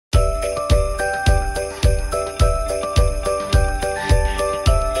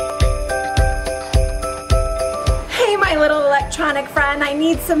electronic friend. I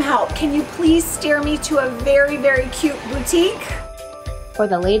need some help. Can you please steer me to a very, very cute boutique? For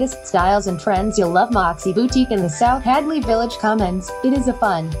the latest styles and trends, you'll love MOXY Boutique in the South Hadley Village Commons. It is a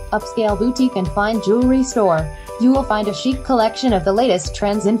fun, upscale boutique and fine jewelry store. You will find a chic collection of the latest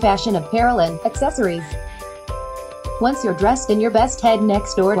trends in fashion apparel and accessories. Once you're dressed in your best, head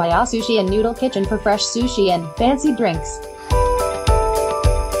next door to IYA Sushi and Noodle Kitchen for fresh sushi and fancy drinks.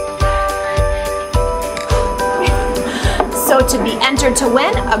 So to be entered to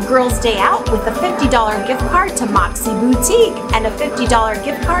win a girls' day out with a $50 gift card to MOXY Boutique and a $50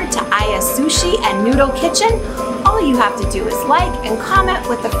 gift card to IYA Sushi and Noodle Kitchen, all you have to do is like and comment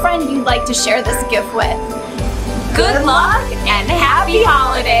with the friend you'd like to share this gift with. Good luck and happy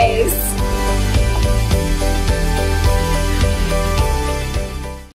holidays!